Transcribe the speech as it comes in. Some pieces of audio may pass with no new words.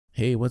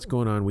Hey, what's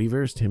going on,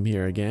 Weavers? Tim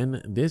here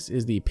again. This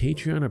is the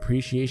Patreon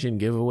appreciation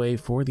giveaway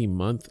for the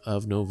month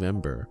of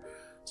November.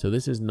 So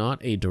this is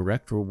not a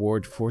direct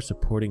reward for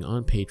supporting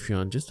on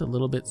Patreon, just a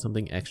little bit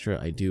something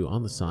extra I do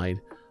on the side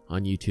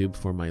on YouTube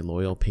for my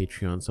loyal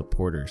Patreon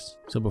supporters.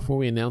 So before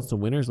we announce the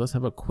winners, let's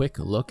have a quick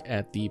look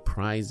at the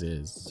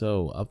prizes.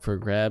 So up for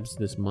grabs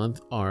this month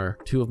are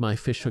 2 of my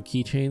fishhook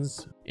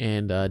keychains,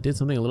 and did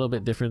something a little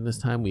bit different this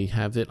time. We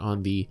have it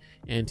on the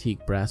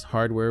antique brass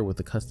hardware with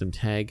the custom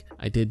tag.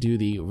 I did do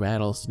the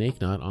rattle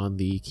snake knot on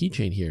the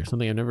keychain here,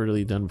 something I've never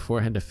really done before.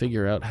 I had to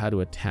figure out how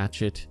to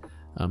attach it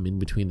in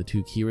between the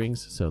 2 key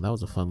rings, so that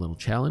was a fun little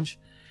challenge.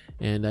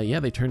 And yeah,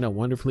 they turned out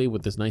wonderfully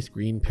with this nice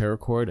green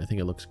paracord. I think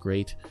it looks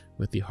great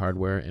with the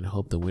hardware, and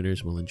hope the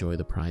winners will enjoy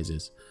the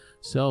prizes.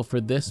 So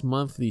for this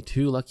month, the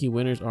 2 lucky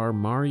winners are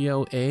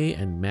Mario A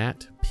and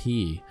Matt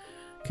P.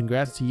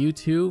 Congrats to you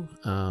two.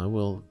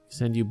 We'll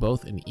send you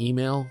both an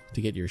email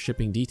to get your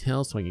shipping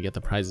details so I can get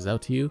the prizes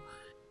out to you.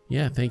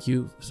 Yeah, thank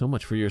you so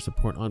much for your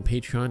support on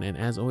Patreon, and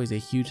as always, a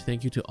huge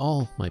thank you to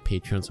all my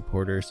Patreon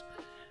supporters.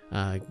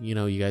 You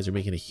know, you guys are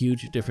making a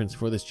huge difference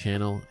for this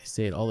channel. I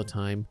say it all the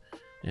time,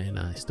 and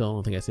I still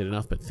don't think I said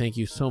enough, but thank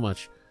you so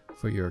much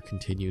for your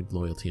continued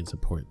loyalty and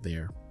support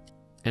there.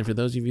 And for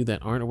those of you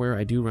that aren't aware,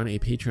 I do run a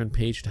Patreon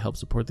page to help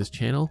support this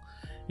channel,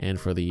 and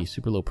for the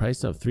super low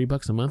price of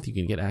 $3 a month, you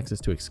can get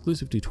access to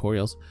exclusive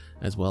tutorials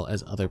as well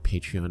as other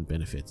Patreon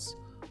benefits.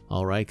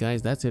 Alright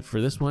guys, that's it for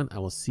this one. I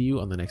will see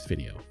you on the next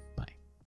video.